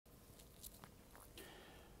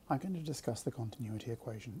I'm going to discuss the continuity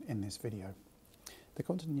equation in this video. The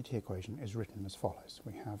continuity equation is written as follows.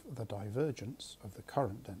 We have the divergence of the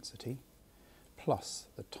current density plus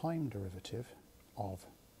the time derivative of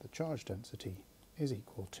the charge density is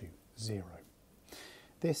equal to 0.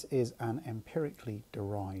 This is an empirically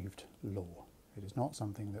derived law. It is not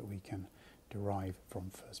something that we can derive from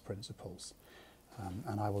first principles.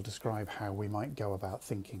 And I will describe how we might go about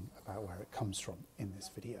thinking about where it comes from in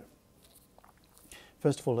this video.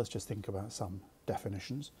 First of all, let's just think about some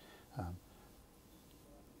definitions.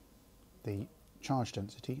 The charge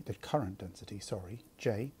density, the current density,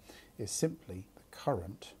 J, is simply the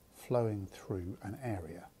current flowing through an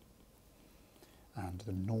area. And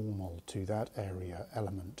the normal to that area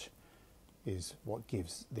element is what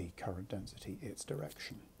gives the current density its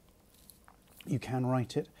direction. You can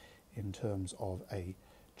write it in terms of a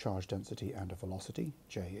charge density and a velocity.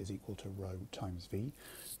 J is equal to rho times v,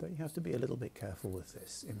 but you have to be a little bit careful with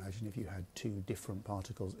this. Imagine if you had two different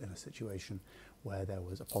particles in a situation where there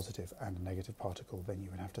was a positive and a negative particle, then you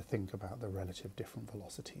would have to think about the relative different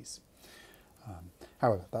velocities.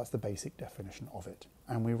 However, that's the basic definition of it.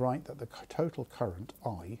 And we write that the total current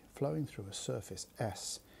I flowing through a surface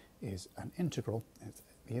S is an integral, it's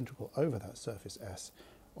the integral over that surface S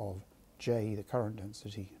of J, the current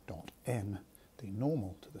density, dot N, the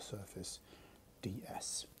normal to the surface,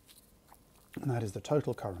 ds. And that is the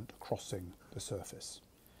total current crossing the surface.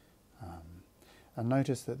 And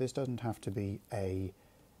notice that this doesn't have to be a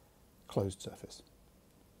closed surface.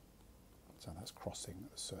 So that's crossing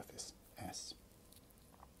the surface S.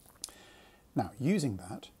 Now, using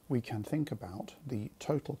that, we can think about the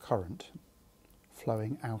total current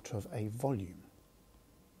flowing out of a volume.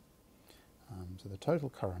 So the total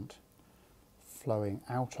current flowing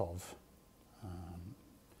out of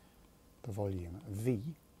the volume V,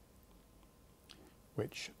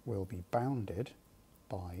 which will be bounded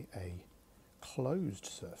by a closed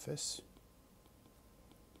surface.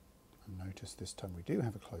 And notice this time we do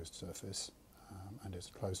have a closed surface, and it's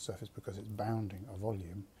a closed surface because it's bounding a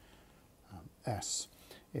volume. S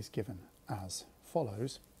is given as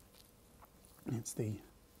follows. It's the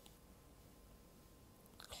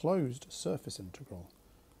closed surface integral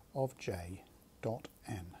of J dot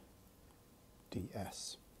N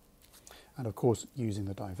ds. And of course, using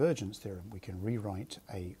the divergence theorem, we can rewrite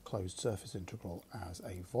a closed surface integral as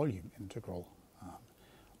a volume integral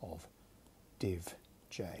of div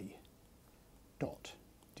J dot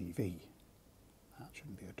dv. That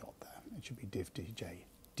shouldn't be a dot there. It should be div dj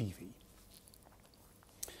dv.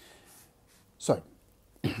 So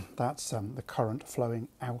that's the current flowing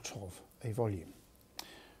out of a volume.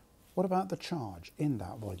 What about the charge in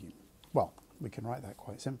that volume? Well, we can write that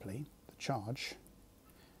quite simply. The charge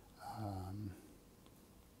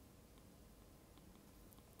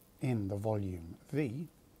in the volume V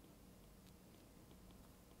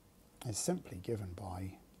is simply given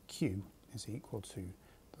by Q is equal to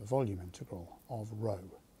the volume integral of rho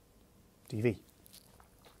dV.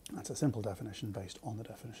 That's a simple definition based on the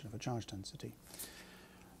definition of a charge density.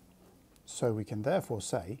 So we can therefore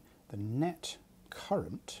say the net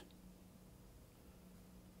current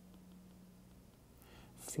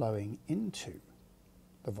flowing into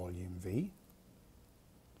the volume V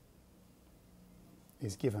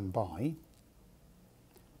is given by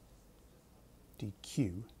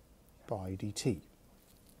dq by dt.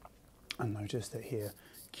 And notice that here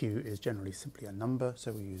Q is generally simply a number,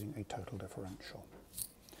 so we're using a total differential.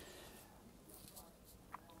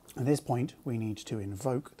 At this point, we need to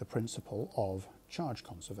invoke the principle of charge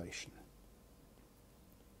conservation.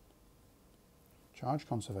 Charge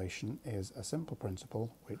conservation is a simple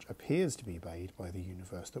principle which appears to be obeyed by the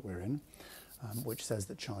universe that we're in, which says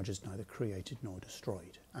that charge is neither created nor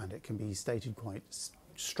destroyed. And it can be stated quite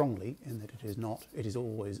strongly in that it is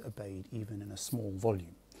always obeyed even in a small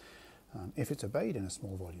volume. If it's obeyed in a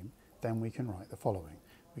small volume, then we can write the following.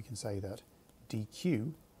 We can say that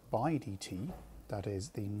dq by dt, that is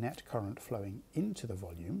the net current flowing into the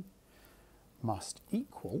volume, must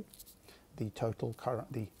equal the total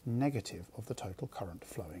current, the negative of the total current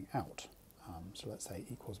flowing out. So let's say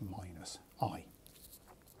equals minus I.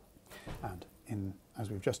 And as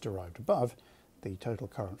we've just derived above, the total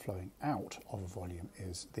current flowing out of a volume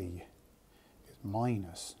is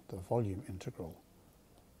minus the volume integral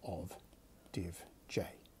of div J.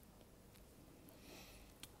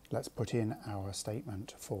 Let's put in our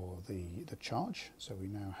statement for the charge. So we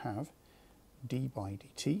now have d by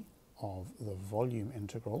dt of the volume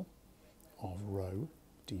integral of rho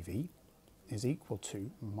dv is equal to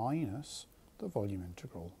minus the volume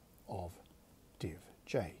integral of div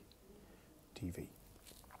J dv.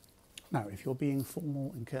 Now, if you're being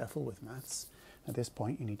formal and careful with maths, At this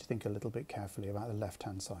point, you need to think a little bit carefully about the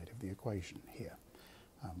left-hand side of the equation here,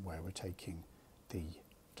 where we're taking the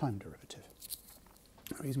time derivative.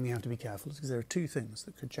 The reason we have to be careful is because there are two things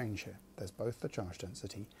that could change here. There's both the charge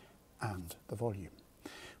density and the volume.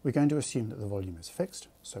 We're going to assume that the volume is fixed,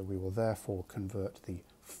 so we will therefore convert the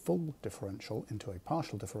full differential into a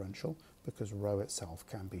partial differential, because rho itself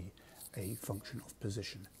can be a function of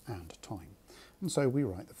position and time. And so we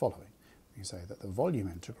write the following. We say that the volume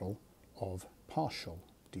integral of partial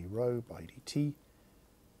d rho by dt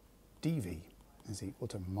dv is equal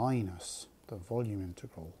to minus the volume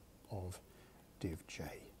integral of div j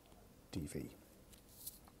dv.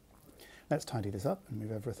 Let's tidy this up and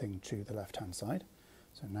move everything to the left-hand side.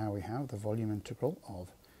 So now we have the volume integral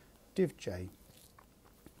of div j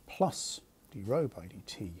plus d rho by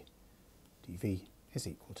dt dv is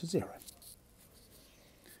equal to 0.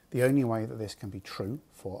 The only way that this can be true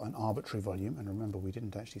for an arbitrary volume, and remember we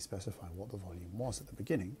didn't actually specify what the volume was at the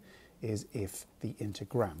beginning, is if the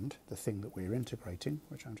integrand, the thing that we're integrating,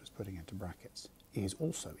 which I'm just putting into brackets, is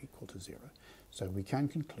also equal to 0. So we can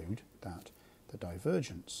conclude that the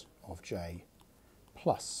divergence of j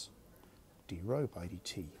plus d rho by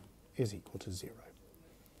dt is equal to 0.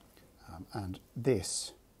 And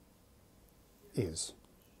this is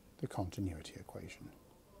the continuity equation.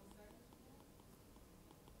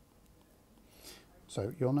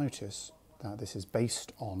 So you'll notice that this is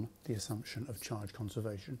based on the assumption of charge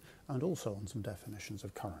conservation and also on some definitions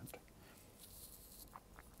of current.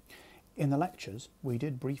 In the lectures, we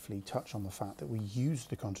did briefly touch on the fact that we used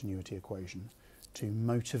the continuity equation to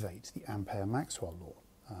motivate the Ampere-Maxwell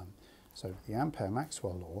law. So the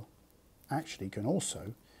Ampere-Maxwell law actually can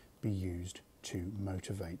also be used to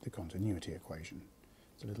motivate the continuity equation.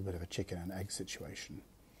 It's a little bit of a chicken and egg situation.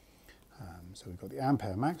 So we've got the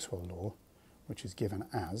Ampere-Maxwell law, which is given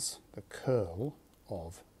as the curl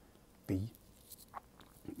of B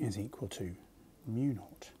is equal to mu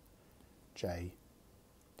naught J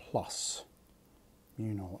plus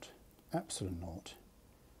mu naught epsilon naught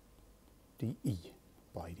dE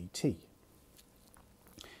by dt.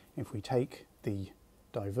 If we take the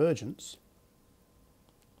divergence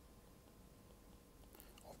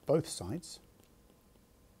of both sides,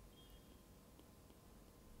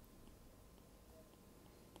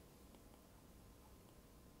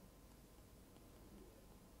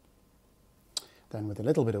 then with a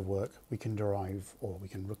little bit of work we can derive, or we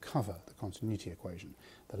can recover, the continuity equation.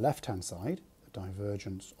 The left-hand side, the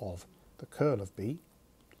divergence of the curl of B,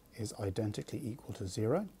 is identically equal to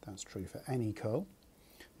 0. That's true for any curl.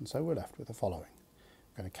 And so we're left with the following.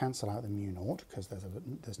 I'm going to cancel out the mu naught because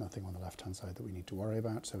there's nothing on the left-hand side that we need to worry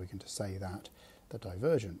about. So we can just say that the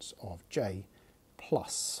divergence of J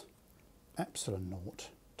plus epsilon naught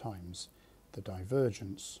times the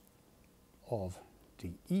divergence of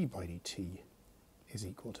dE by dt is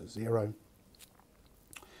equal to 0.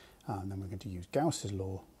 And then we're going to use Gauss's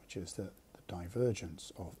law, which is that the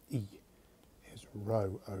divergence of E is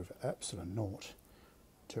rho over epsilon naught,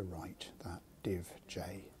 to write that div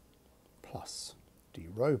j plus d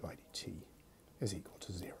rho by dt is equal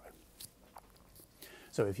to 0.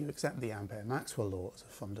 So if you accept the Ampere-Maxwell law as a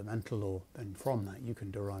fundamental law, then from that you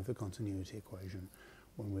can derive the continuity equation.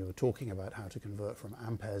 When we were talking about how to convert from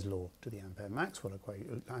Ampere's law to the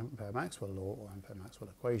Ampere-Maxwell law or Ampere-Maxwell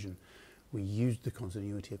equation, we used the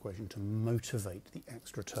continuity equation to motivate the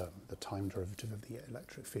extra term, the time derivative of the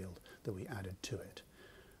electric field that we added to it.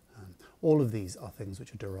 All of these are things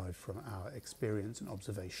which are derived from our experience and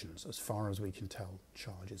observations. As far as we can tell,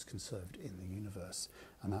 charge is conserved in the universe,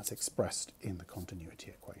 and that's expressed in the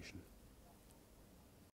continuity equation.